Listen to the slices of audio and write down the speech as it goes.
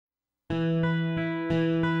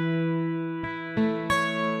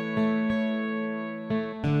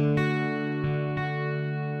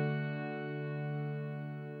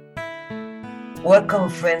Welcome,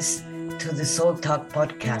 friends, to the Soul Talk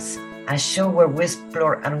podcast, a show where we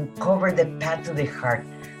explore and uncover the path to the heart,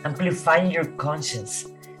 amplifying your conscience.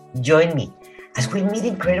 Join me as we meet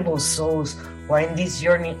incredible souls who are in this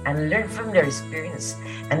journey and learn from their experience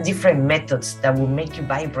and different methods that will make you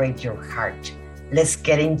vibrate your heart. Let's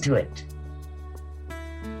get into it.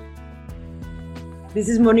 This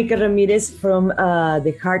is Monica Ramirez from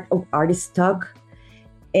the Heart of Artist Talk,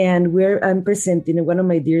 and I'm presenting one of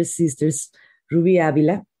my dear sisters, Ruby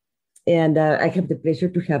Avila, and I have the pleasure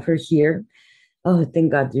to have her here. Oh,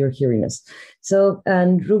 thank God you're hearing us. So,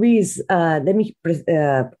 and Ruby is,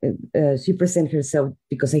 she present herself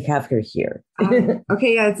because I have her here.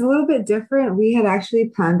 Okay, yeah, it's a little bit different. We had actually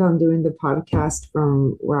planned on doing the podcast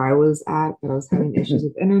from where I was at, but I was having issues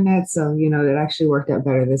with internet. So, it actually worked out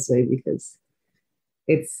better this way because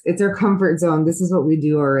it's our comfort zone. This is what we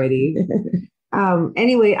do already.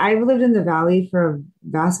 Anyway, I've lived in the Valley for a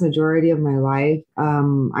vast majority of my life.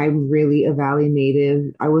 I'm really a Valley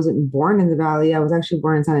native. I wasn't born in the Valley. I was actually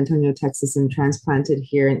born in San Antonio, Texas, and transplanted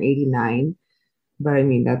here in '89. But I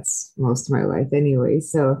mean, that's most of my life anyway.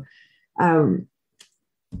 So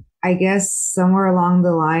I guess somewhere along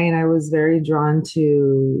the line, I was very drawn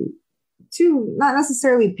to not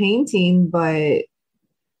necessarily painting, but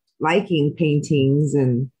liking paintings.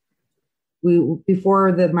 And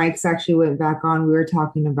before the mics actually went back on, we were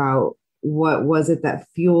talking about what was it that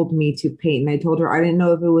fueled me to paint. And I told her I didn't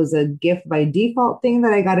know if it was a gift by default thing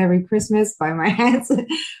that I got every Christmas by my hands,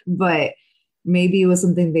 but maybe it was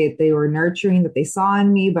something that they were nurturing, that they saw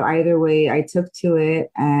in me. But either way, I took to it,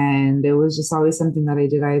 and it was just always something that I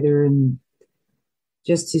did either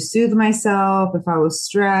just to soothe myself if I was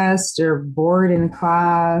stressed or bored in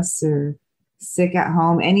class or sick at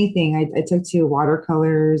home, anything. I took to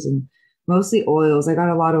watercolors and mostly oils. I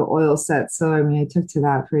got a lot of oil sets. So, I mean, I took to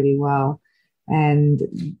that pretty well, and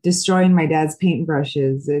destroying my dad's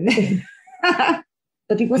paintbrushes.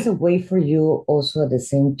 But it was a way for you also at the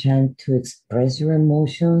same time to express your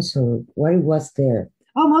emotions, or what it was there?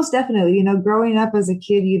 Oh, most definitely. Growing up as a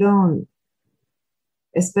kid, you don't,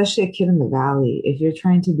 especially a kid in the Valley, if you're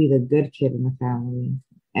trying to be the good kid in the family,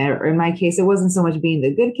 or in my case, it wasn't so much being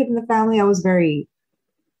the good kid in the family. I was very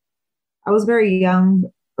young,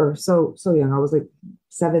 or so young. I was like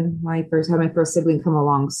 7 when I had my first sibling come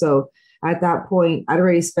along. So at that point, I'd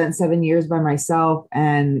already spent 7 years by myself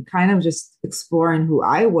and kind of just exploring who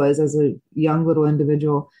I was as a young little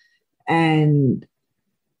individual. And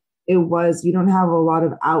you don't have a lot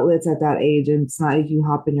of outlets at that age. And it's not like you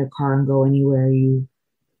hop in your car and go anywhere. You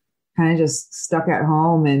kind of just stuck at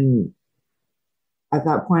home. And at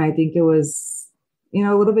that point, I think it was,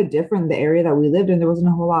 a little bit different. The area that we lived in, there wasn't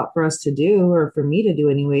a whole lot for us to do, or for me to do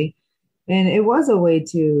anyway. And it was a way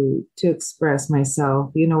to express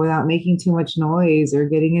myself, without making too much noise or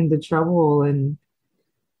getting into trouble. And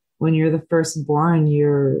when you're the firstborn,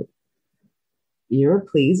 you're a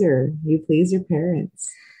pleaser. You please your parents.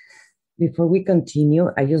 Before we continue,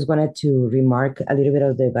 I just wanted to remark a little bit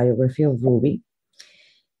of the biography of Ruby,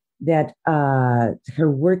 that her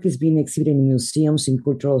work is being exhibited in museums, in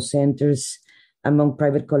cultural centers, among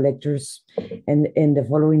private collectors, and in the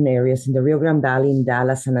following areas: in the Rio Grande Valley, in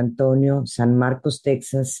Dallas, San Antonio, San Marcos,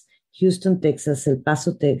 Texas, Houston, Texas, El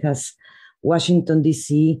Paso, Texas, Washington,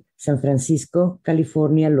 D.C., San Francisco,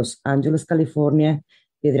 California, Los Angeles, California,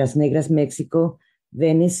 Piedras Negras, Mexico,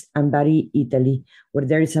 Venice, and Bari, Italy, where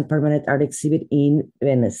there is a permanent art exhibit in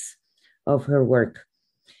Venice of her work.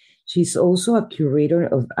 She's also a curator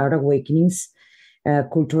of Art Awakenings,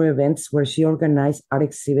 cultural events where she organized art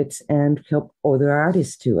exhibits and helped other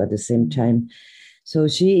artists too at the same time. So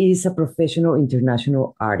she is a professional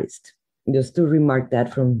international artist. Just to remark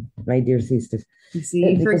that from my dear sisters. You see,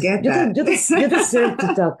 you forget that. You deserve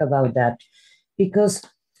to talk about that, because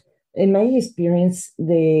in my experience,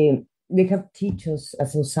 they have teach us a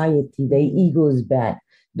society, the ego is bad.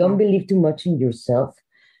 Don't believe too much in yourself,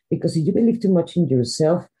 because if you believe too much in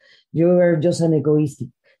yourself, you are just an egoistic.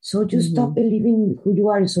 So you stop believing who you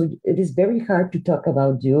are. So it is very hard to talk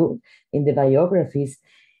about you in the biographies,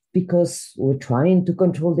 because we're trying to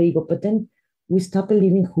control the ego, but then we stop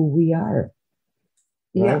believing who we are.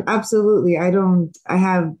 Right? Yeah, absolutely.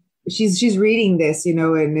 She's reading this,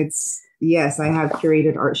 and it's, yes, I have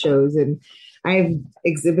curated art shows and I've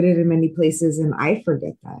exhibited in many places, and I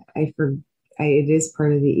forget that. It is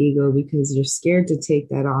part of the ego, because you're scared to take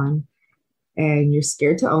that on. And you're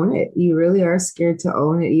scared to own it. You really are scared to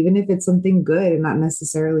own it, even if it's something good and not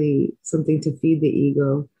necessarily something to feed the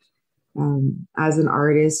ego. As an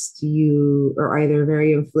artist, you are either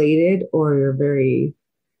very inflated or you're very,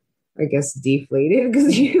 I guess, deflated,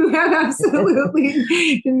 because you have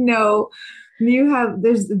absolutely no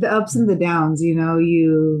There's the ups and the downs,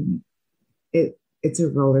 it's a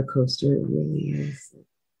roller coaster. It really is.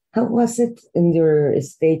 How was it in your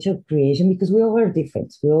stage of creation? Because we all are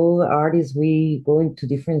different. We all artists. We go into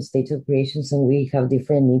different stages of creations, and we have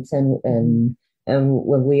different needs. And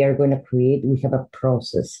when we are going to create, we have a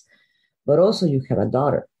process. But also, you have a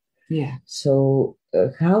daughter. Yeah. So,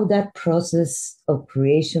 how that process of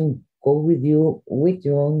creation go with you with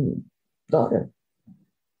your own daughter?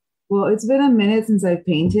 Well, it's been a minute since I've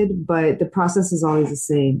painted, but the process is always the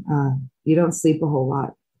same. You don't sleep a whole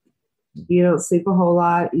lot. You don't sleep a whole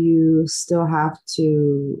lot. You still have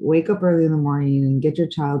to wake up early in the morning and get your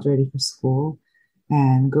child ready for school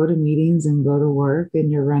and go to meetings and go to work.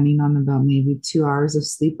 And you're running on about maybe 2 hours of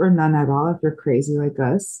sleep or none at all if you're crazy like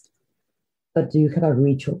us. But do you have a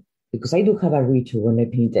ritual? Because I do have a ritual when I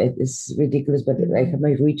paint. It's ridiculous, but I have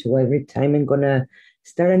my ritual every time I'm gonna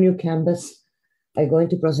start a new canvas. I go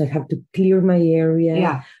into process. I have to clear my area,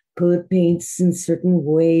 Yeah. put paints in certain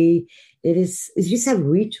way. It's just a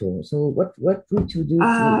ritual. So what ritual do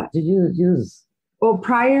you use? Well,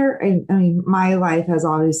 I mean, my life has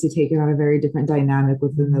obviously taken on a very different dynamic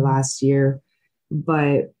within the last year,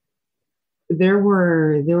 but there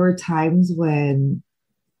were times when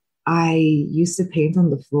I used to paint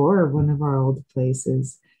on the floor of one of our old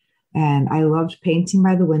places, and I loved painting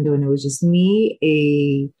by the window, and it was just me,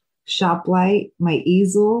 a shop light, my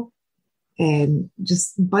easel, and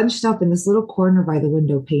just bunched up in this little corner by the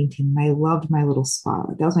window painting. And I loved my little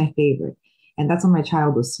spot. That was my favorite. And that's when my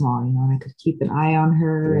child was small, and I could keep an eye on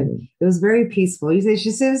her. And it was very peaceful. You say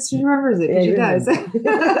she says she remembers it, but she does.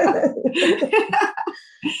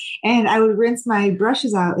 And I would rinse my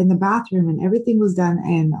brushes out in the bathroom, and everything was done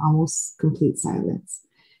in almost complete silence.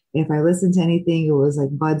 If I listened to anything, it was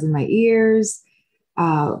like buds in my ears.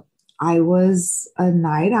 I was a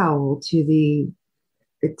night owl to the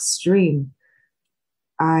extreme.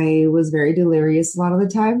 I was very delirious a lot of the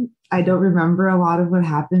time. I don't remember a lot of what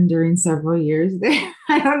happened during several years there.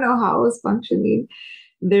 I don't know how I was functioning.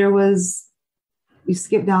 You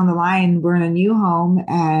skip down the line, we're in a new home,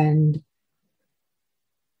 and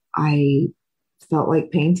I felt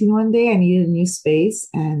like painting one day. I needed a new space,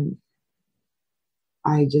 and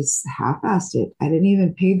I just half-assed it. I didn't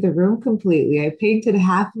even paint the room completely. I painted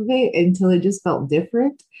half of it until it just felt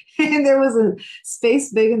different. And there was a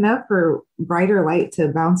space big enough for brighter light to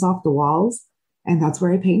bounce off the walls. And that's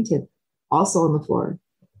where I painted, also on the floor.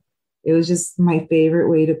 It was just my favorite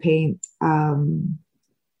way to paint.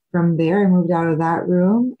 From there, I moved out of that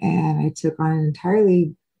room and I took on an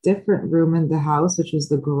entirely different room in the house, which was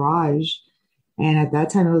the garage. And at that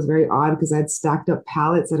time, it was very odd because I'd stacked up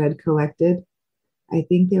palettes that I'd collected. I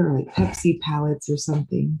think they were like Pepsi palettes or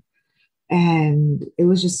something. And it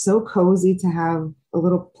was just so cozy to have a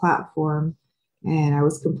little platform. And I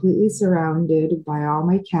was completely surrounded by all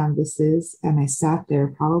my canvases. And I sat there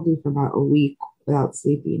probably for about a week without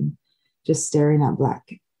sleeping, just staring at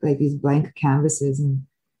these blank canvases. And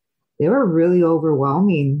they were really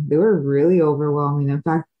overwhelming. In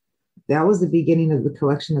fact, that was the beginning of the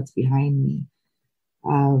collection that's behind me.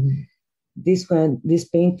 These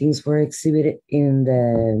paintings were exhibited in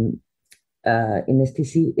the in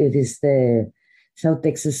STC. It is the South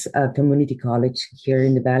Texas Community College here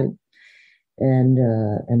in the Valley, and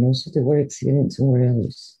also they were exhibited somewhere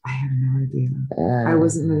else. I have no idea. I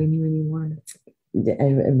wasn't living here anymore. I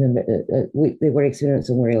remember they were exhibited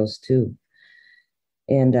somewhere else too.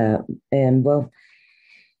 And well,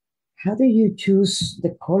 how do you choose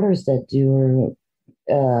the colors that you're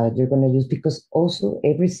going to use? Because also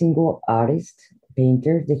every single artist,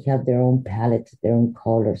 painter, they have their own palette, their own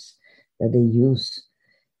colors that they use,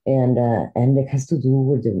 and it has to do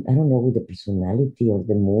with I don't know, with the personality or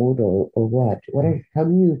the mood or what. How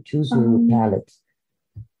do you choose your palette?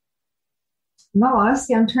 No,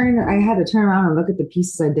 honestly, I had to turn around and look at the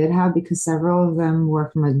pieces I did have because several of them were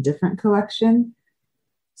from a different collection.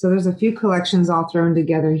 So there's a few collections all thrown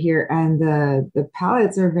together here, and the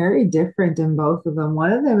palettes are very different in both of them.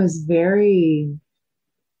 One of them is very,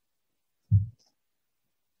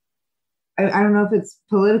 I don't know if it's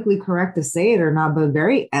politically correct to say it or not, but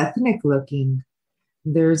very ethnic looking.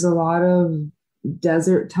 There's a lot of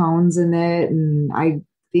desert tones in it, and I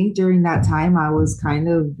think during that time I was kind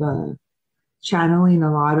of channeling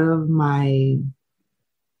a lot of my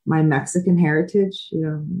Mexican heritage,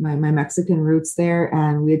 my Mexican roots there.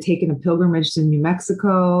 And we had taken a pilgrimage to New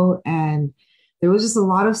Mexico, and there was just a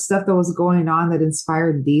lot of stuff that was going on that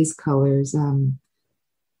inspired these colors.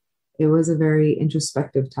 It was a very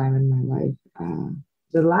introspective time in my life.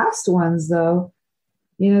 The last ones, though,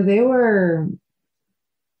 it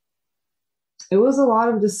was a lot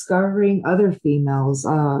of discovering other females.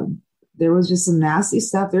 there was just some nasty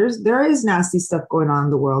stuff. There is nasty stuff going on in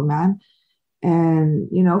the world, man. And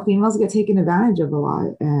females get taken advantage of a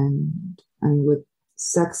lot. And I mean, with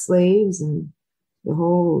sex slaves and the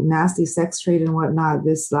whole nasty sex trade and whatnot,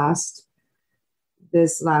 this last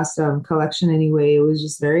collection anyway, it was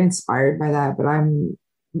just very inspired by that. But I'm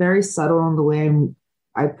very subtle in the way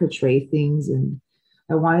I portray things, and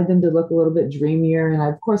I wanted them to look a little bit dreamier. And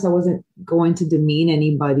of course, I wasn't going to demean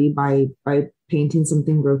anybody by painting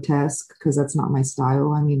something grotesque, because that's not my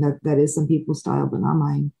style. I mean, that is some people's style, but not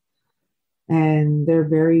mine. And they're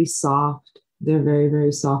very soft. They're very,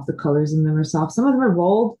 very soft. The colors in them are soft. Some of them are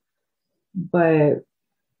bold, but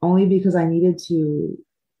only because I needed to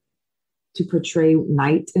portray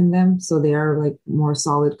night in them. So they are like more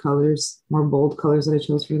solid colors, more bold colors that I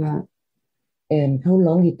chose for that. And how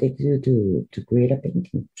long it takes you to create a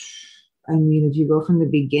painting? I mean, if you go from the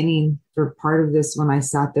beginning, for part of this one, I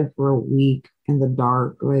sat there for a week in the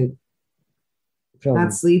dark, like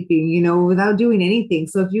not sleeping, without doing anything.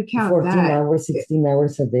 So if you count 14 that, hours, 16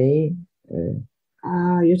 hours a day.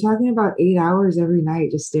 You're talking about 8 hours every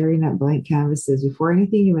night just staring at blank canvases before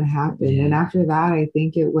anything even happened. Yeah. And after that, I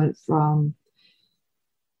think it was probably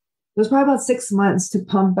about 6 months to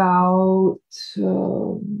pump out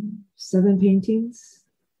 7 paintings,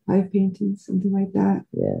 5 paintings, something like that.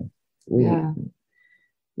 Yeah.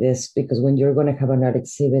 Yes, because when you're going to have an art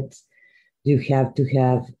exhibit, you have to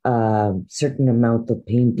have a certain amount of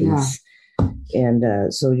paintings. Yeah.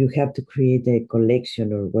 And so you have to create a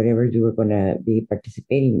collection or whatever you are going to be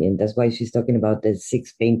participating in. That's why she's talking about the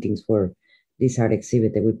 6 paintings for this art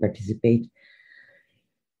exhibit that we participate.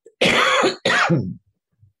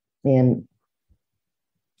 And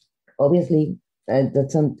obviously, I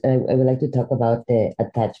would like to talk about the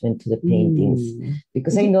attachment to the paintings,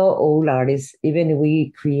 because I know all artists, even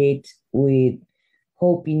we create with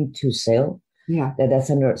hoping to sell. Yeah, that's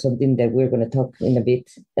something that we're going to talk in a bit.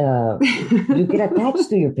 You get attached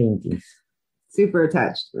to your paintings. Super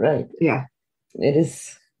attached. Right. Yeah. It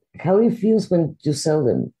is how it feels when you sell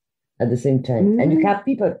them at the same time. And you have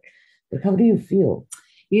people, but how do you feel?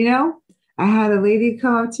 I had a lady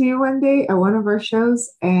come up to me one day at one of our shows,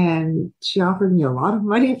 and she offered me a lot of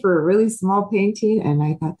money for a really small painting. And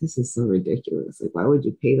I thought, this is so ridiculous. Like, why would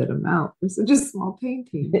you pay that amount for such a small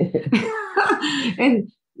painting? And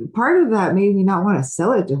part of that made me not want to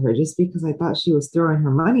sell it to her, just because I thought she was throwing her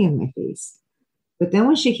money in my face. But then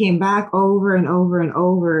when she came back over and over and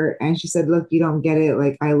over, and she said, look, you don't get it.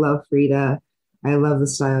 Like, I love Frida. I love the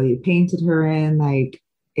style you painted her in. Like,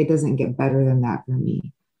 it doesn't get better than that for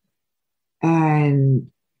me. And,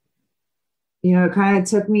 it kind of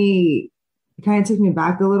took me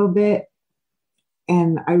back a little bit.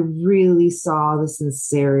 And I really saw the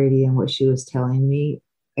sincerity in what she was telling me.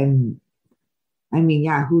 And I mean,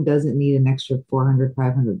 yeah, who doesn't need an extra $400,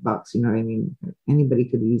 $500? You know what I mean? Anybody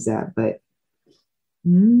could use that. But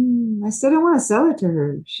I still didn't want to sell it to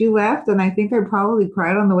her. She left, and I think I probably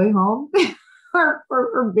cried on the way home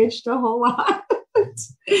or bitched a whole lot.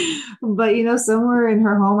 But, somewhere in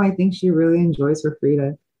her home, I think she really enjoys her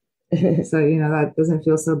Frida. So, that doesn't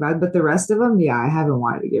feel so bad. But the rest of them, yeah, I haven't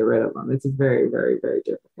wanted to get rid of them. It's very, very, very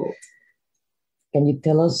difficult. Can you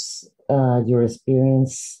tell us your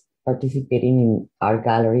experience participating in art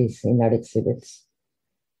galleries, in art exhibits?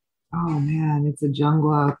 Oh, man, it's a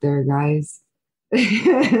jungle out there, guys. As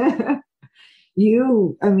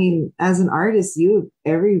an artist, the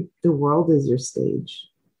world is your stage.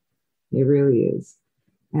 It really is.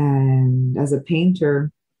 And as a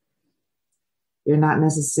painter, you're not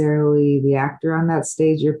necessarily the actor on that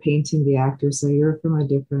stage. You're painting the actor. So you're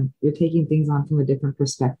taking things on from a different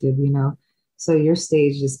perspective, So your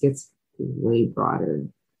stage just gets way broader.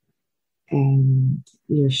 And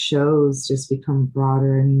your shows just become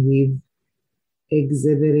broader. I mean, we've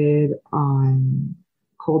exhibited on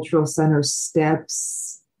cultural center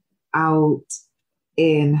steps out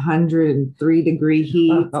in 103-degree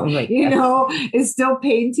heat. Oh my God. It's still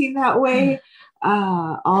painting that way,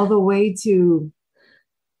 all the way to,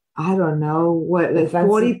 I don't know, what, like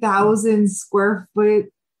 40,000 square foot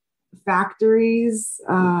factories.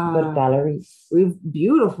 But galleries. We've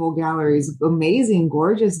beautiful galleries, amazing,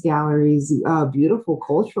 gorgeous galleries, beautiful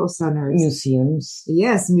cultural centers. Museums.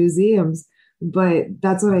 Yes, museums. But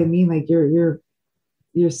that's what I mean. Like your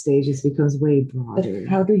stage just becomes way broader. But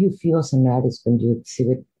how do you feel as an artist when you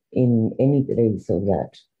exhibit in any place of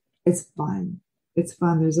that? It's fun. It's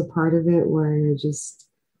fun. There's a part of it where you're just,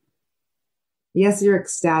 yes, you're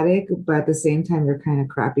ecstatic, but at the same time, you're kind of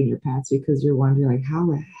crapping your pants because you're wondering, like, how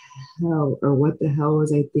the hell or what the hell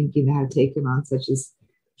was I thinking to have taken on such a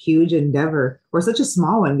huge endeavor or such a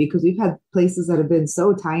small one? Because we've had places that have been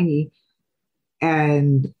so tiny,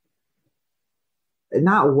 and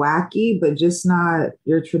not wacky, but just not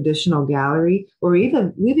your traditional gallery. Or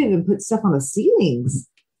even we've even put stuff on the ceilings.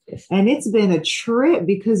 Yes. And it's been a trip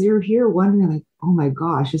because you're here wondering, like, oh my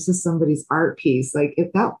gosh, this is somebody's art piece. Like,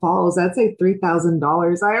 if that falls, that's like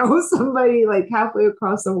 $3,000 I owe somebody like halfway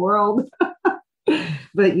across the world.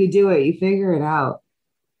 But you do it, you figure it out.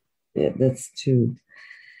 Yeah, that's true.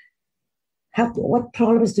 What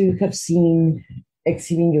problems do you have seen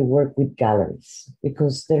exhibiting your work with galleries?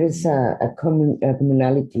 Because there is a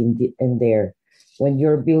commonality in there. When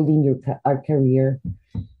you're building your art career,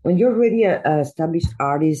 when you're already a established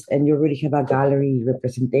artist and you already have a gallery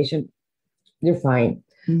representation, you're fine.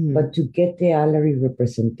 Mm-hmm. But to get the gallery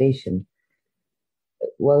representation,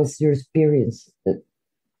 what was your experience?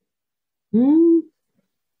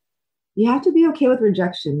 You have to be okay with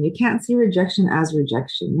rejection. You can't see rejection as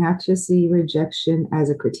rejection. You have to see rejection as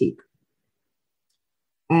a critique.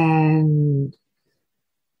 And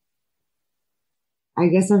I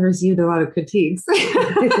guess I've received a lot of critiques.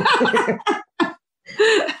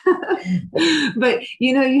 But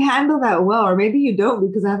you handle that well, or maybe you don't,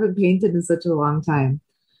 because I haven't painted in such a long time.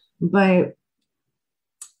 But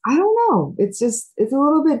I don't know. It's a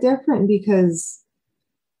little bit different because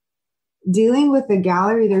dealing with the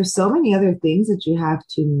gallery, there's so many other things that you have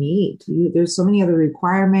to meet. There's so many other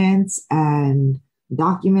requirements and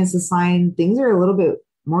documents to sign. Things are a little bit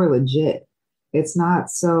more legit. It's not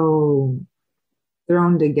so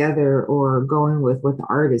thrown together or going with what the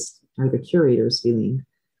artist or the curator is feeling.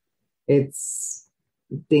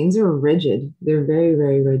 Things are rigid. They're very,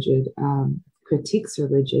 very rigid. Critiques are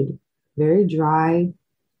rigid, very dry,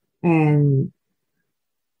 and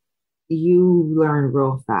you learn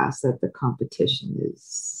real fast that the competition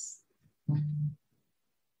is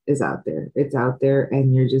out there. It's out there,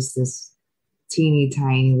 and you're just this teeny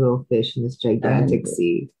tiny little fish in this gigantic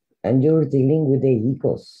sea. And you're dealing with the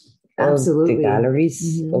egos Absolutely. Of the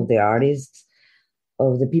galleries, of the artists,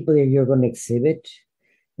 of the people that you're going to exhibit,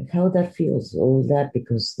 and how that feels, all that,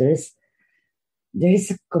 because there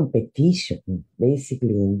is a competition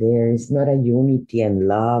basically in there. It's not a unity and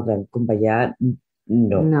love and kumbaya.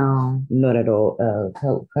 No, not at all.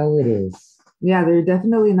 How it is. Yeah, they're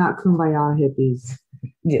definitely not kumbaya hippies.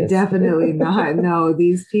 Yes. Definitely not. No,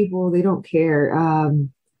 these people, they don't care.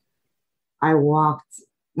 I walked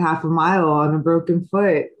half a mile on a broken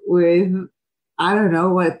foot with, I don't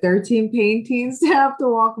know, 13 paintings to have to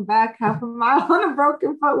walk back half a mile on a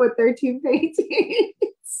broken foot with 13 paintings.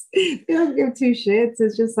 They don't give two shits.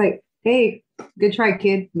 It's just like, hey, good try,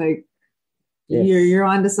 kid. Like, yes. You're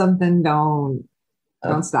onto something. Don't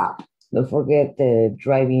stop. Don't forget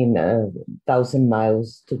driving 1,000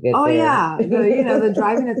 miles to get there. Oh yeah, the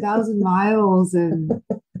driving 1,000 miles and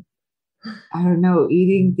I don't know,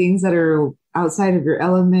 eating things that are outside of your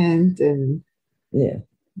element and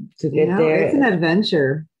to get there. It's an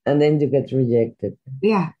adventure. And then you get rejected.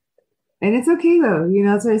 Yeah. And it's okay though.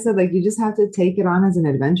 That's what I said. Like, you just have to take it on as an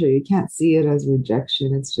adventure. You can't see it as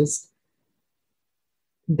rejection. It's just,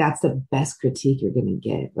 that's the best critique you're going to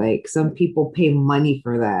get. Like, some people pay money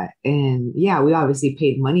for that. And yeah, we obviously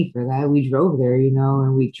paid money for that. We drove there,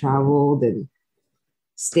 and we traveled and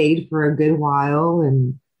stayed for a good while.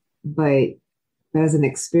 But as an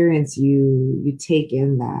experience, you take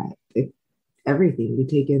in everything. You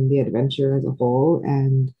take in the adventure as a whole.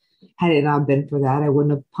 And had it not been for that, I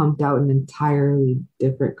wouldn't have pumped out an entirely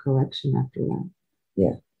different collection after that.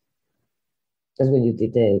 Yeah. That's when you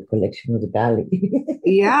did the collection of the valley.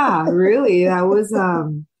 Yeah, really. That was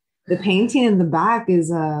the painting in the back is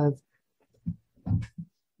the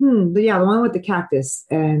one with the cactus.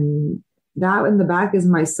 And that in the back is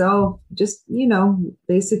myself, just,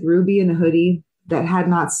 basic Ruby in a hoodie that had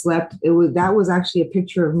not slept. That was actually a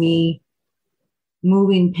picture of me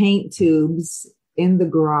moving paint tubes in the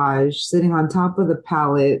garage, sitting on top of the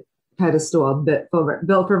pallet pedestal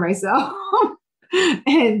built for myself.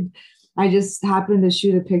 And I just happened to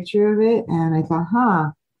shoot a picture of it, and I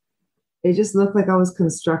thought, it just looked like I was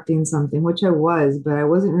constructing something, which I was, but I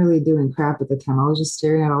wasn't really doing crap at the time. I was just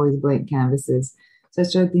staring at all these blank canvases. So I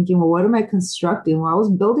started thinking, well, what am I constructing? Well, I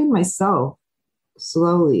was building myself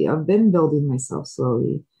slowly. I've been building myself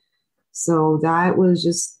slowly. So that was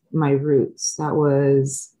just my roots. That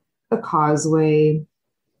was a causeway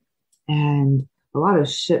and a lot of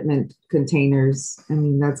shipment containers. I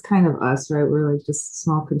mean, that's kind of us, right? We're like just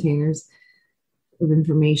small containers of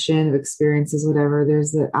information, of experiences, whatever.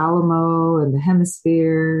 There's the Alamo and the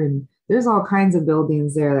Hemisphere, and there's all kinds of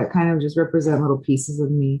buildings there that kind of just represent little pieces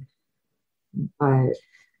of me. And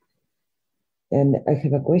I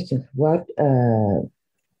have a question. What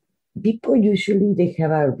people usually, they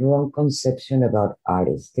have a wrong conception about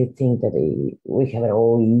artists. They think that we have it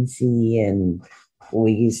all easy and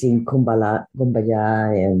we sing kumbaya,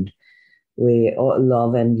 and we all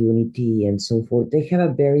love and unity and so forth. They have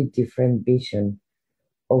a very different vision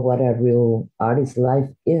of what a real artist life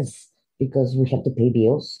is, because we have to pay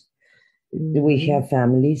bills, we Hmm. have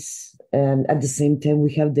families, and at the same time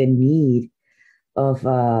we have the need of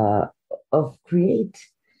create.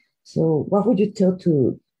 So what would you tell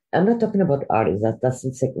to, I'm not talking about artists, that's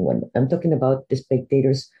the second one. I'm talking about the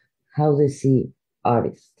spectators, how they see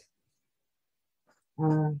artists.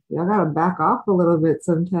 Y'all gotta back off a little bit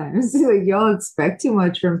sometimes. Like y'all expect too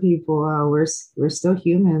much from people. We're still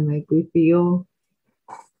human. Like we feel,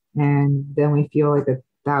 and then we feel like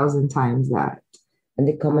 1,000 times that. And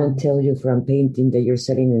they come and Um, tell you from painting that you're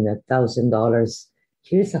selling in $1,000,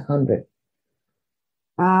 here's 100.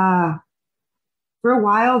 uh, for a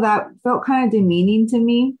while that felt kind of demeaning to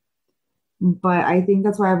me, but I think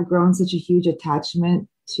that's why I've grown such a huge attachment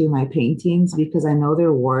to my paintings because I know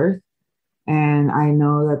their worth and I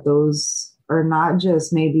know that those are not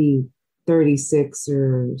just maybe 36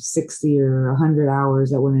 or 60 or 100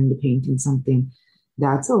 hours that went into painting something.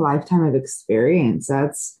 That's a lifetime of experience.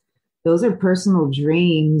 Those are personal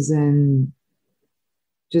dreams and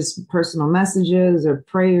just personal messages or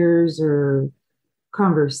prayers or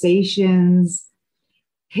conversations,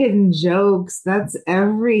 hidden jokes. That's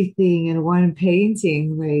everything in one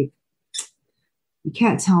painting. Like you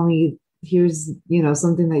can't tell me here's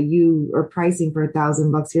something that you are pricing for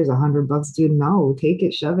 $1,000. Here's $100, dude. No, take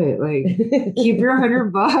it, shove it. Like keep your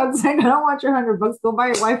 $100. Like, I don't want your $100. Go buy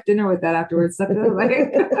your wife dinner with that afterwards.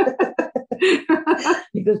 Like,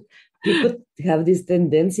 Because people have this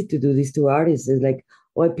tendency to do this to artists. It's like,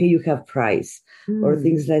 oh, I pay you half price, or mm,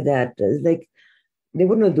 things like that. It's like they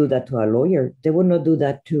would not do that to a lawyer. They would not do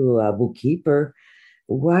that to a bookkeeper.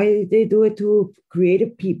 Why they do it to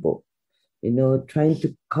creative people? Trying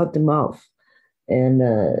to cut them off, and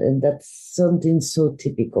that's something so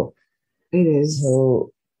typical. it is.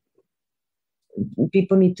 So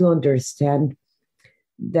people need to understand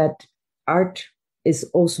that art is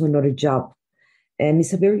also another job, and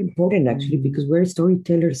it's a very important actually, Mhm. because we're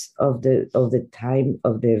storytellers of the time,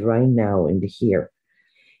 of the right now and the here.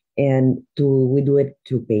 And we do it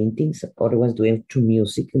through paintings, other ones do it through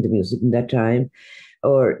music, and the music in that time,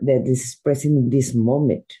 or that is expressing in this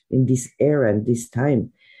moment, in this era, in this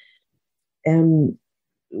time. And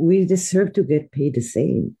we deserve to get paid the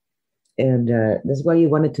same. And that's why I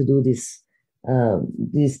wanted to do this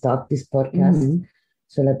podcast, Mhm.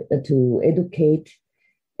 so that to educate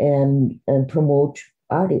and promote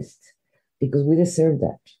artists, because we deserve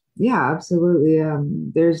that. Yeah, absolutely.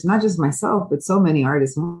 There's not just myself, but so many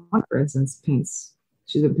artists. One, for instance, paints.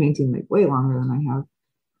 She's been painting like way longer than I have,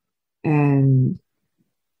 and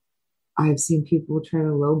I've seen people try to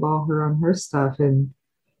lowball her on her stuff, and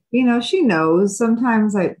she knows.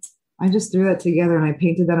 Sometimes I just threw that together and I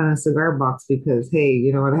painted that on a cigar box because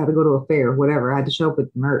hey, I had to go to a fair, whatever. I had to show up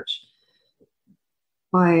with merch.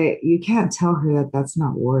 But you can't tell her that that's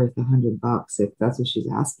not worth $100 if that's what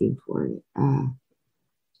she's asking for.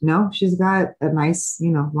 No, she's got a nice,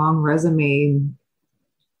 long resume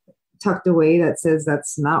tucked away that says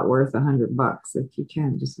that's not worth $100. Like you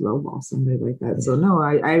can't just lowball somebody like that. So no,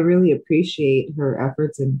 I really appreciate her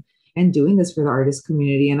efforts and doing this for the artist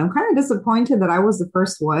community. And I'm kind of disappointed that I was the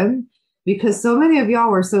first one because so many of y'all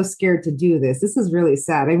were so scared to do this. This is really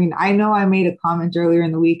sad. I mean, I know I made a comment earlier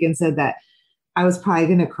in the week and said that I was probably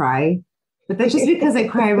gonna cry, but that's just because I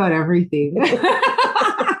cry about everything.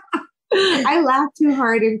 I laugh too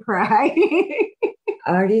hard and cry.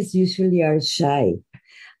 Artists usually are shy.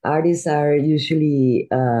 Artists are usually,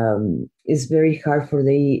 it's very hard for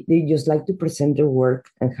they just like to present their work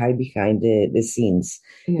and hide behind the scenes.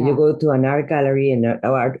 You Yeah. go to an art gallery and an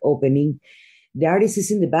art opening, the artist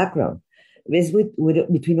is in the background. It's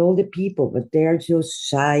between all the people, but they are just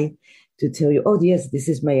shy to tell you, oh yes, this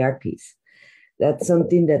is my art piece. That's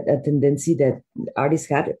something, that a tendency that artists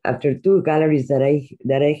had after two galleries that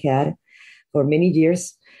I had for many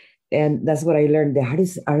years. And that's what I learned. The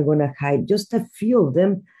artists are gonna hide. Just a few of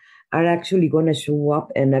them are actually gonna show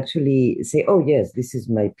up and actually say, oh yes, this is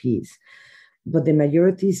my piece. But the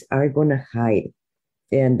majorities are gonna hide.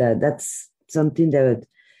 And that's something that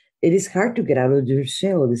it is hard to get out of your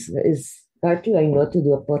shell. It's hard to, I know, to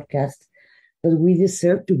do a podcast, but we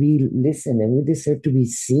deserve to be listened, and we deserve to be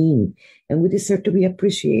seen, and we deserve to be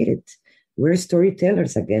appreciated. We're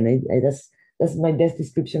storytellers again. That's my best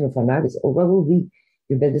description of an artist. Or what will be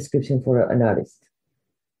your best description for an artist?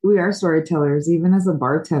 We are storytellers. Even as a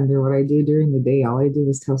bartender, what I do during the day, all I do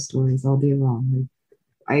is tell stories all day long.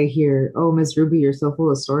 Like I hear, oh, Miss Ruby, you're so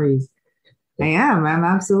full of stories. I am. I'm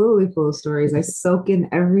absolutely full of stories. I soak in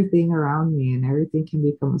everything around me, and everything can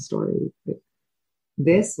become a story.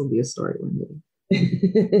 This will be a story one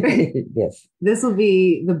day. Yes. This will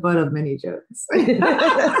be the butt of many jokes.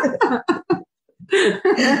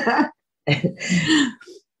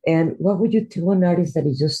 And what would you tell an artist that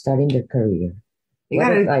is just starting their career?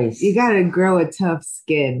 What advice? You gotta grow a tough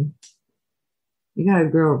skin. You gotta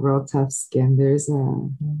grow a real tough skin. There's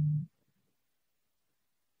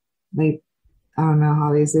like, I don't know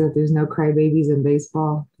how they say that there's no crybabies in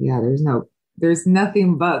baseball. Yeah, there's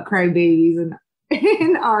nothing but crybabies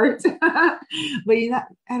in art. But I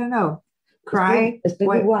don't know. Cry,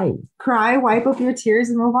 wipe up your tears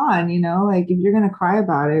and move on. Like if you're gonna cry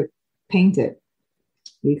about it, paint it,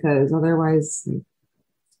 because otherwise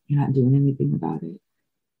you're not doing anything about it.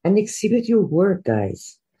 And exhibit your work,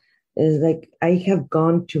 guys. It's like I have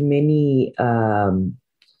gone to many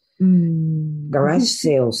garage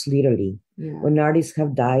sales, literally, when artists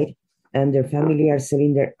have died and their family are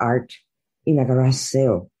selling their art in a garage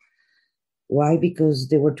sale. Why? Because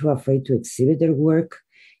they were too afraid to exhibit their work.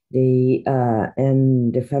 They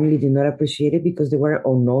and the family did not appreciate it because they were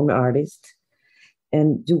unknown artists.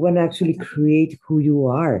 And you want to actually create who you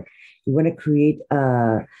are. You want to create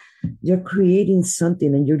you're creating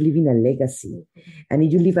something and you're leaving a legacy. And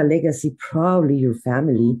if you leave a legacy, probably your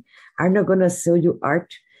family are not going to sell your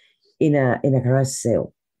art in a garage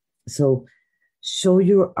sale. So show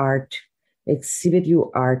your art, exhibit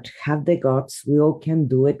your art, have the guts. We all can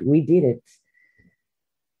do it. We did it.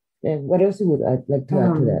 And what else would I like to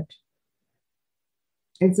add to that?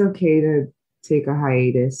 It's okay to take a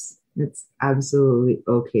hiatus. It's absolutely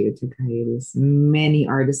okay to take a hiatus. Many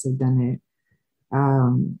artists have done it.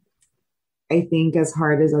 I think as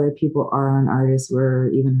hard as other people are on artists, we're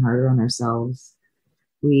even harder on ourselves.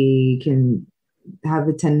 We can have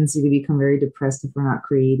the tendency to become very depressed if we're not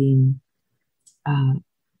creating.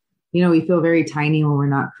 We feel very tiny when we're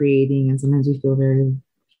not creating, and sometimes we feel very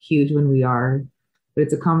huge when we are. But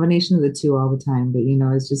it's a combination of the two all the time. But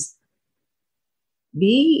it's just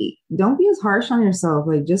don't be as harsh on yourself.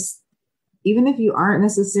 Like, just even if you aren't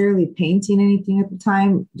necessarily painting anything at the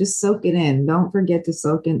time, just soak it in. Don't forget to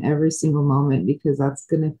soak in every single moment, because that's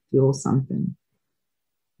going to fuel something.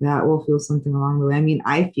 That will feel something along the way. I mean,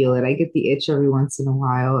 I feel it. I get the itch every once in a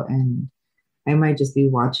while, and I might just be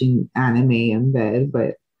watching anime in bed,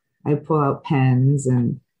 but I pull out pens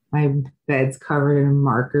and my bed's covered in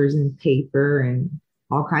markers and paper and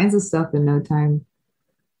all kinds of stuff in no time.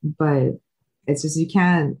 But it's just, you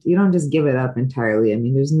don't just give it up entirely. I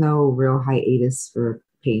mean, there's no real hiatus for a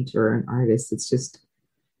painter or an artist. It's just,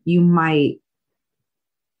 you might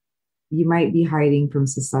be hiding from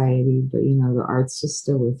society, but the art's just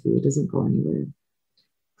still with you. It doesn't go anywhere.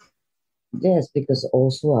 Yes, because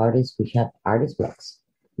also artists, we have artist blocks.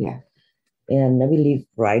 Yeah. And I believe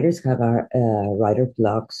writers have writer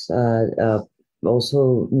blocks,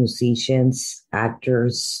 also musicians,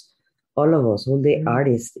 actors, all of us, all the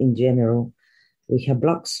artists in general, we have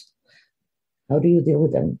blocks. How do you deal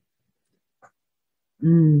with them?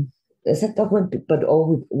 It's a tough one, but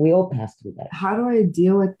we all pass through that. How do I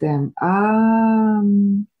deal with them?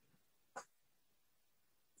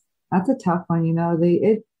 That's a tough one.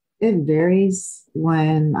 It varies.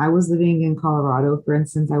 When I was living in Colorado, for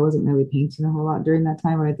instance, I wasn't really painting a whole lot during that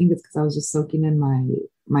time, but I think it's because I was just soaking in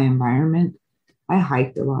my environment. I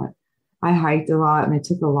hiked a lot and I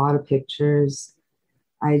took a lot of pictures.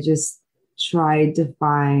 I just tried to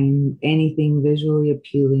find anything visually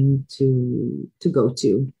appealing to go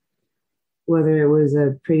to, whether it was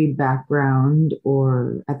a pretty background,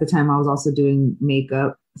 or at the time I was also doing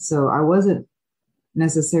makeup. So I wasn't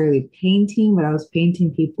necessarily painting, but I was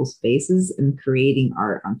painting people's faces and creating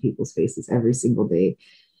art on people's faces every single day.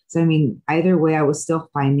 So, I mean, either way, I was still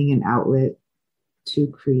finding an outlet to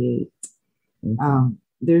create.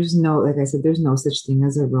 There's like I said, there's no such thing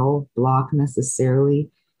as a real block necessarily.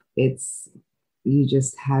 You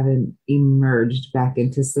just haven't emerged back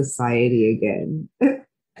into society again. And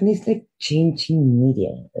it's like changing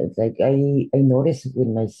media. It's like I notice it with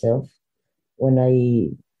myself when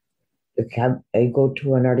I go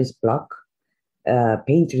to an artist block,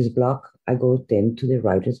 painter's block. I go then to the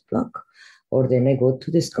writer's block, or then I go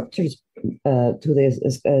to the sculptures,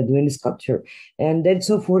 doing the sculpture, and then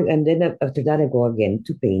so forth. And then after that, I go again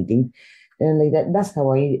to painting, and like that. That's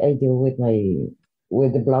how I deal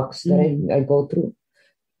with the blocks that I go through,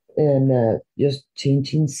 and just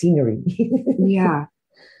changing scenery. Yeah,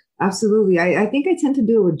 absolutely. I think I tend to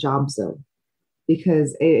do it with jobs though,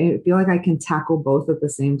 because I feel like I can tackle both at the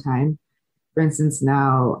same time. For instance,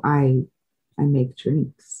 now I make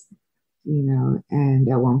drinks, and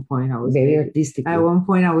at one point I was very artistic. At one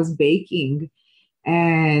point I was baking,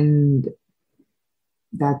 and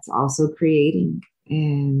that's also creating.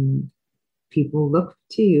 And people look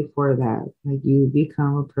to you for that. Like you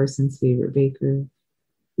become a person's favorite baker,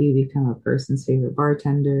 you become a person's favorite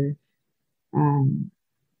bartender. Um,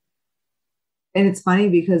 and it's funny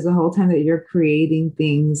because the whole time that you're creating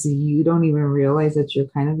things, you don't even realize that you're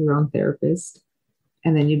kind of your own therapist.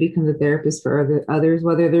 And then you become the therapist for others,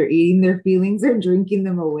 whether they're eating their feelings or drinking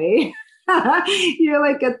them away. You're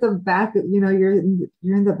like at the back, you're in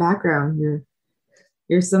the background.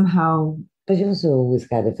 You're somehow But you also always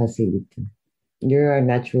had a facility. You're a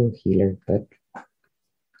natural healer, but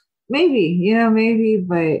maybe,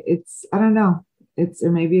 but it's I don't know. It's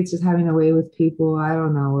or maybe it's just having a way with people. I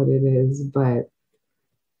don't know what it is, but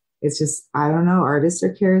it's just I don't know. Artists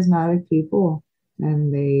are charismatic people,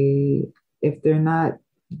 and if they're not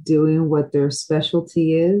doing what their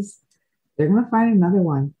specialty is, they're gonna find another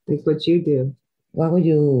one, like what you do. what would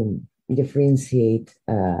you differentiate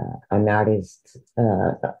an artist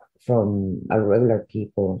from a regular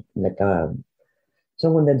people, like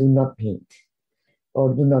someone that do not paint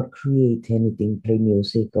or do not create anything, play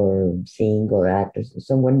music or sing or act, or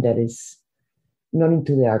someone that is not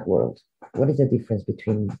into the art world? What is the difference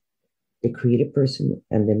between the creative person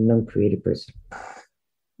and the non-creative person?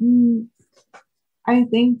 Mm, I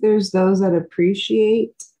think there's those that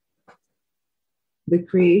appreciate the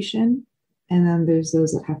creation, and then there's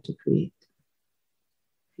those that have to create.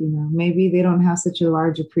 Maybe they don't have such a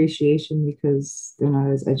large appreciation because they're not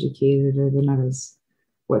as educated or they're not as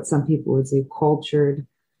what some people would say cultured,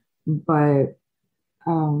 but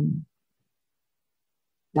um,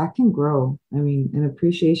 that can grow. I mean, an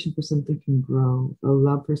appreciation for something can grow, a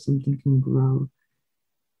love for something can grow.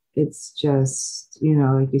 It's just,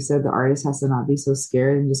 like you said, the artist has to not be so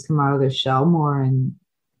scared and just come out of their shell more and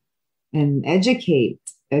educate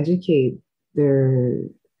their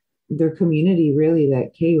their community really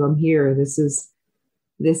that, hey, I'm here. This is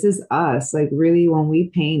us. Like really, when we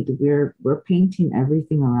paint, we're painting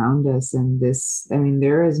everything around us. And this, I mean,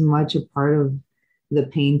 they're as much a part of the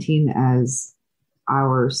painting as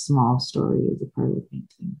our small story is a part of the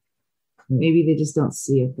painting. Maybe they just don't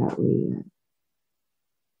see it that way yet.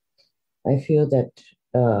 I feel that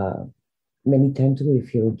many times we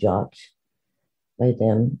feel judged by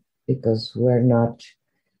them because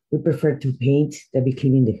we prefer to paint than be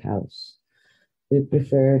cleaning the house. We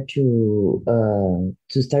prefer to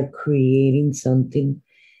start creating something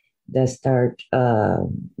that start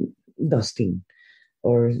dusting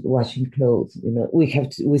or washing clothes.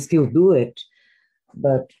 We still do it,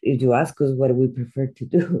 but if you ask us what we prefer to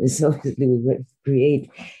do, is obviously we will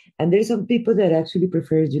create. And there's some people that actually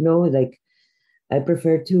prefers, like I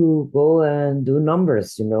prefer to go and do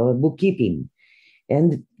numbers, bookkeeping,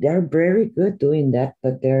 and they're very good doing that,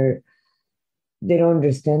 but they don't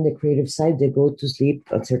understand the creative side. They go to sleep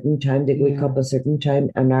a certain time, they wake up a certain time.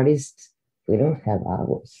 An artist, we don't have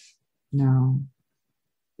hours. No,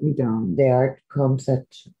 we don't. The art comes at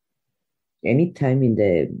any time in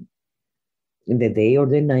the day or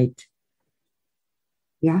the night.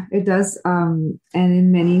 Yeah, it does. And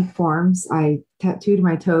in many forms, I tattooed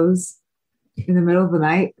my toes in the middle of the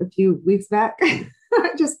night a few weeks back,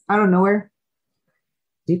 just out of nowhere.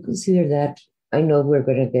 Do you consider that? I know we're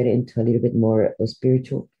going to get into a little bit more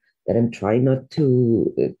spiritual, that I'm trying not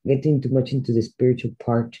to get too much into the spiritual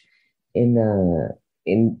part in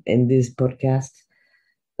in this podcast.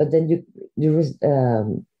 But then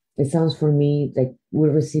it sounds for me like we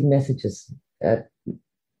receive messages at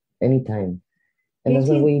any time. And that's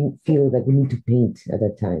when we feel that we need to paint at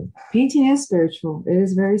that time. Painting is spiritual. It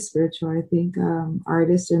is very spiritual. I think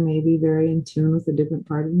artists are maybe very in tune with a different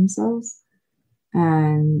part of themselves.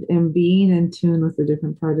 And in being in tune with a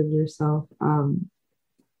different part of yourself,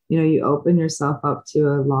 you open yourself up to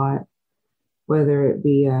a lot, whether it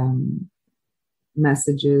be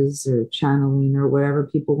messages or channeling or whatever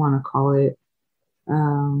people want to call it,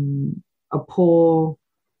 a pull.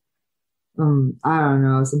 I don't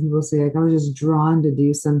know. Some people say like I was just drawn to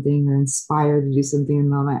do something or inspired to do something in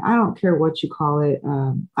my life. I don't care what you call it.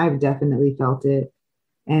 I've definitely felt it,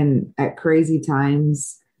 and at crazy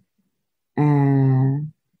times.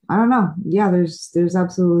 And I don't know. Yeah, there's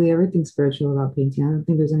absolutely everything spiritual about painting. I don't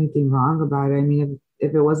think there's anything wrong about it. I mean,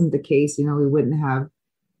 if it wasn't the case, we wouldn't have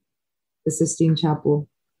the Sistine Chapel.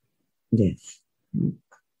 Yes.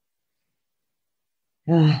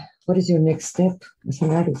 What is your next step as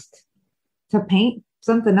an artist? To paint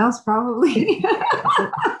something else, probably.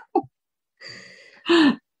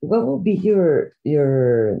 What will be your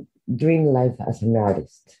dream life as an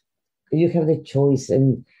artist? You have the choice,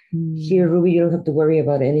 and here, Ruby, you don't have to worry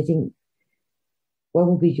about anything. What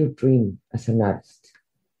will be your dream as an artist?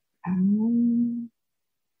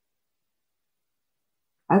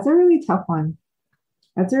 That's a really tough one.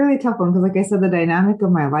 That's a really tough one because, like I said, the dynamic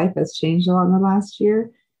of my life has changed a lot in the last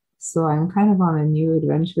year. So I'm kind of on a new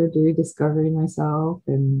adventure to rediscovering myself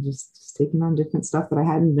and just taking on different stuff that I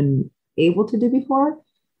hadn't been able to do before.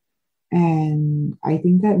 And I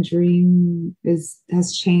think that dream is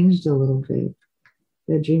has changed a little bit.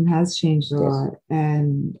 The dream has changed a Yes, lot.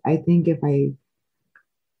 And I think if I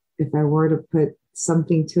were to put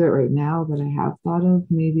something to it right now that I have thought of,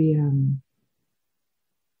 maybe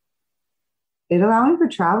it allowing for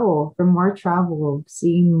travel, for more travel,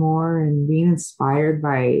 seeing more and being inspired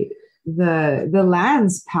by the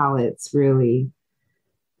lands palettes really.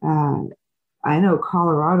 Uh, I know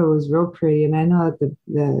Colorado is real pretty, and I know that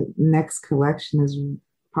the next collection is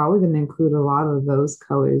probably going to include a lot of those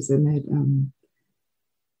colors in it.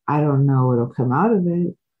 I don't know what'll come out of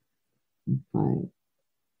it, but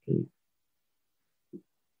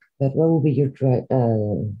but what would be your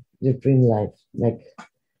dream life? Like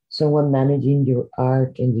someone managing your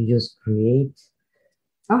art and you just create?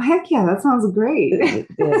 oh heck yeah, that sounds great.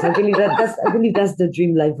 Yes, I believe that's the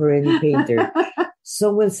dream life for any painter.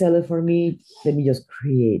 Someone sell it for me. Let me just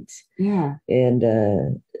create, Yeah. and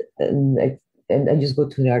I just go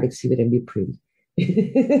to the art exhibit and be pretty.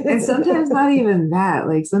 And sometimes not even that.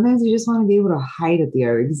 Like sometimes you just want to be able to hide at the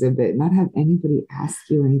art exhibit, not have anybody ask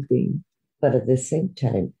you anything. But at the same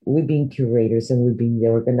time, we've been curators and we've been the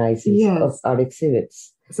organizers of Yes. art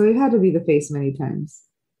exhibits. So we've had to be the face many times.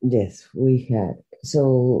 Yes, we had.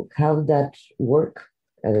 So how did that work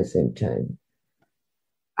at the same time?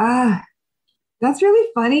 Ah, that's really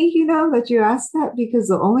funny, that you asked that because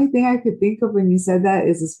the only thing I could think of when you said that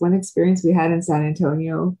is this one experience we had in San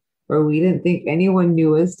Antonio where we didn't think anyone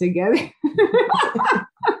knew us together.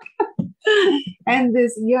 And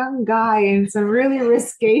this young guy in some really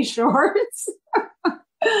risque shorts,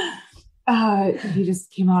 he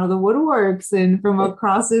just came out of the woodworks and from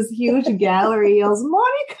across this huge gallery yells,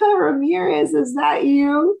 Monica Ramirez, is that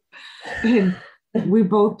you? And we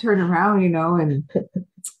both turn around, and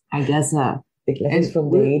I guess The glasses and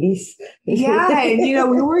from the we 80s. yeah,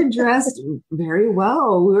 and we were dressed very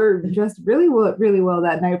well. We were dressed really well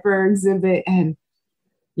that night for our exhibit, and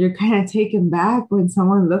you're kind of taken back when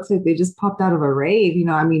someone looks like they just popped out of a rave.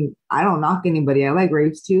 I mean, I don't knock anybody. I like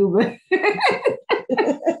raves too, but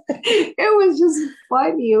it was just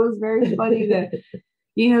funny. It was very funny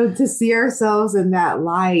to see ourselves in that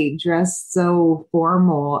light, dressed so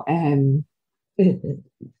formal and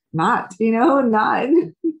not.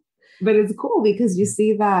 But it's cool because you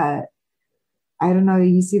see that, I don't know,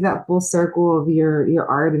 you see that full circle of your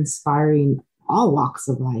art inspiring all walks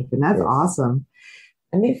of life, and that's Yes. awesome.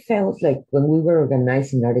 And it felt like when we were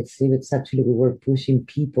organizing art exhibits, actually, we were pushing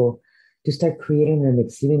people to start creating and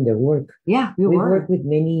exhibiting their work. Yeah, we We were. worked with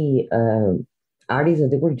many artists that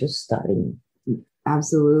they were just starting.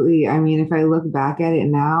 Absolutely. I mean, if I look back at it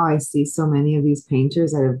now, I see so many of these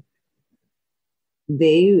painters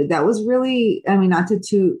that was really, I mean, not to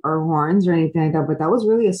toot our horns or anything like that, but that was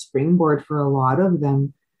really a springboard for a lot of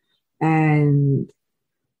them. And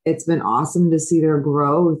it's been awesome to see their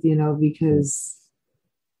growth, because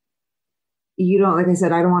you don't, like I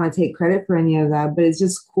said, I don't want to take credit for any of that, but it's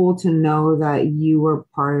just cool to know that you were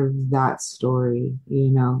part of that story.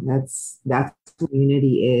 That's what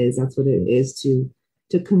community is. That's what it is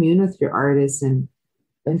to commune with your artists and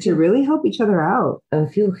to really help each other out. I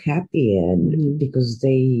feel happy and because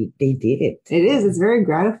they did it. It is. It's very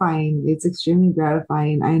gratifying. It's extremely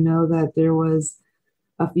gratifying. I know that there was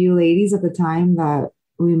a few ladies at the time that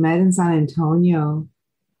we met in San Antonio,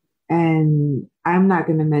 and I'm not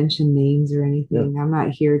going to mention names or anything. No. I'm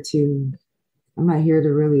not here to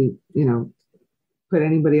really, put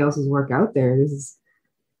anybody else's work out there. This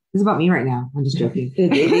is about me right now. I'm just joking.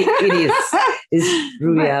 It is. It's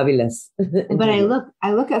Ruby Avila's. But I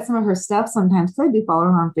look at some of her stuff sometimes because I do follow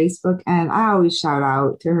her on Facebook, and I always shout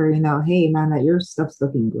out to her, hey man, that your stuff's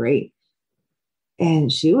looking great. And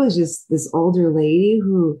she was just this older lady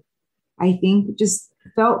who I think just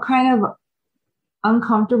felt kind of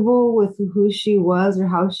uncomfortable with who she was or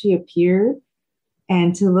how she appeared.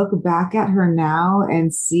 And to look back at her now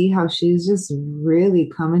and see how she's just really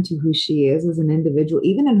come into who she is as an individual,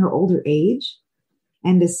 even in her older age,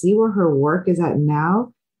 and to see where her work is at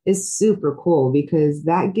now is super cool because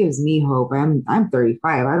that gives me hope. I'm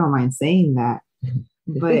 35. I don't mind saying that,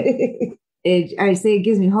 but I say it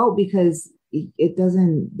gives me hope because it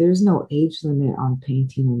doesn't. There's no age limit on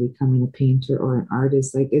painting and becoming a painter or an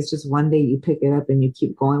artist. Like it's just one day you pick it up and you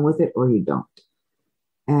keep going with it, or you don't.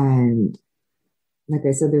 And like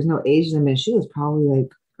I said, there's no age limit. She was probably like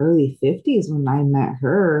early 50s when I met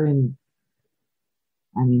her, and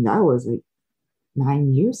I mean that was like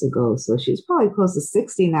 9 years ago. So she's probably close to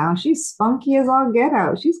 60 now. She's spunky as all get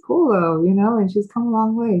out. She's cool though, and she's come a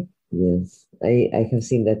long way. Yes, I have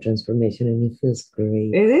seen that transformation and it feels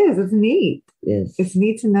great. It is. It's neat. Yes. It's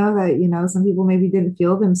neat to know that, some people maybe didn't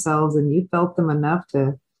feel themselves and you felt them enough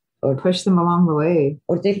to push them along the way.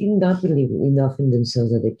 Or they did not believe enough in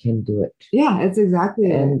themselves that they can do it. Yeah, it's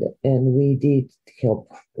exactly it. And we did help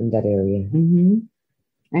in that area. Mm-hmm.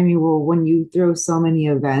 I mean, well, when you throw so many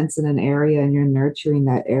events in an area and you're nurturing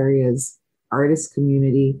that area's artist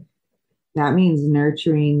community, that means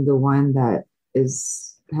nurturing the one that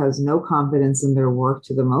has no confidence in their work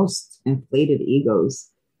to the most inflated egos.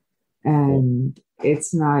 And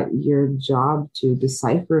it's not your job to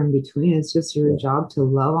decipher in between. It's just your job to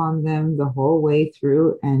love on them the whole way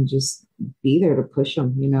through and just be there to push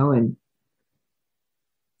them, and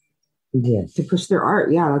to push their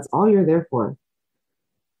art. Yeah, that's all you're there for.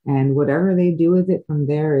 And whatever they do with it from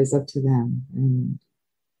there is up to them. And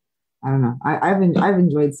I don't know. I've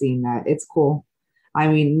enjoyed seeing that. It's cool. I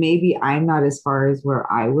mean, maybe I'm not as far as where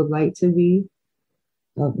I would like to be.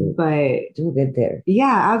 Okay. But you'll get there.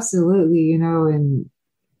 Yeah, absolutely. And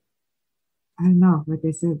I don't know, like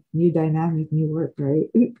I said, new dynamic, new work, right?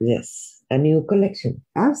 Yes. A new collection.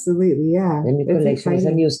 Absolutely, yeah. A new collection is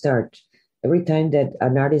a new start. Every time that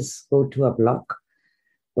an artist go to a block,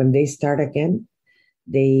 when they start again,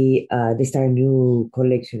 they start a new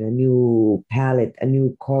collection, a new palette, a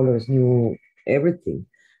new colors, new everything,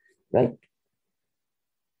 right?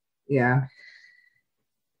 Yeah.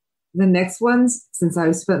 The next ones, since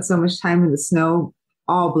I've spent so much time in the snow,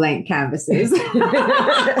 all blank canvases. I'm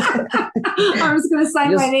just going to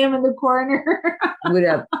sign my name in the corner. With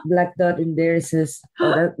a black dot in there, it says,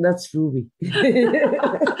 oh, that's Ruby.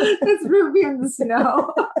 That's Ruby in the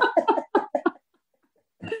snow.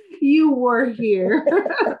 You were here.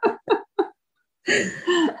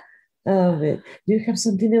 Do you have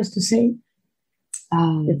something else to say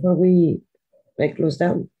before we close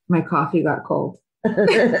down? My coffee got cold.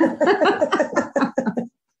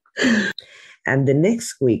 And the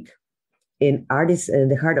next week, in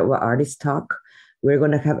the Heart of Artist Talk, we're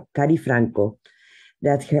going to have Cari Franco.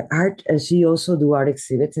 That her art, she also do art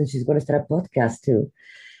exhibits, and she's going to start a podcast too.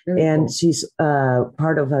 Really and cool. She's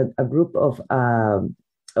part of a group of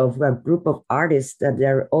artists that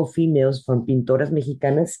they're all females from Pintoras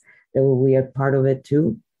Mexicanas. That we are part of it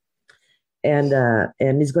too, and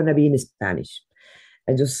it's going to be in Spanish.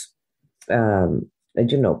 I just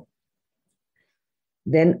let you know.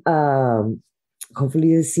 Then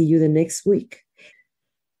hopefully I'll see you the next week.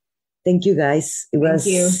 Thank you, guys. It was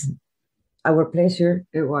our pleasure.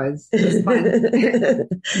 It was fun to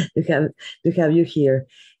have you here.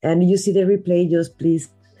 And you see the replay, just please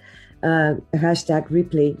hashtag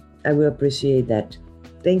replay. I will appreciate that.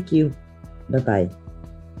 Thank you. Bye-bye.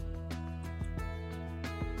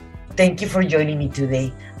 Thank you for joining me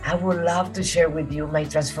today. I would love to share with you my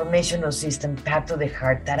transformational system, Path to the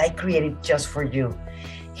Heart, that I created just for you.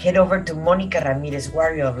 Head over to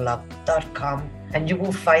MonicaRamirezWarriorofLove.com and you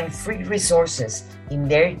will find free resources. In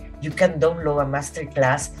there, you can download a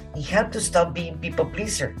masterclass in how to stop being people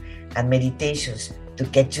pleaser and meditations to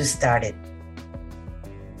get you started.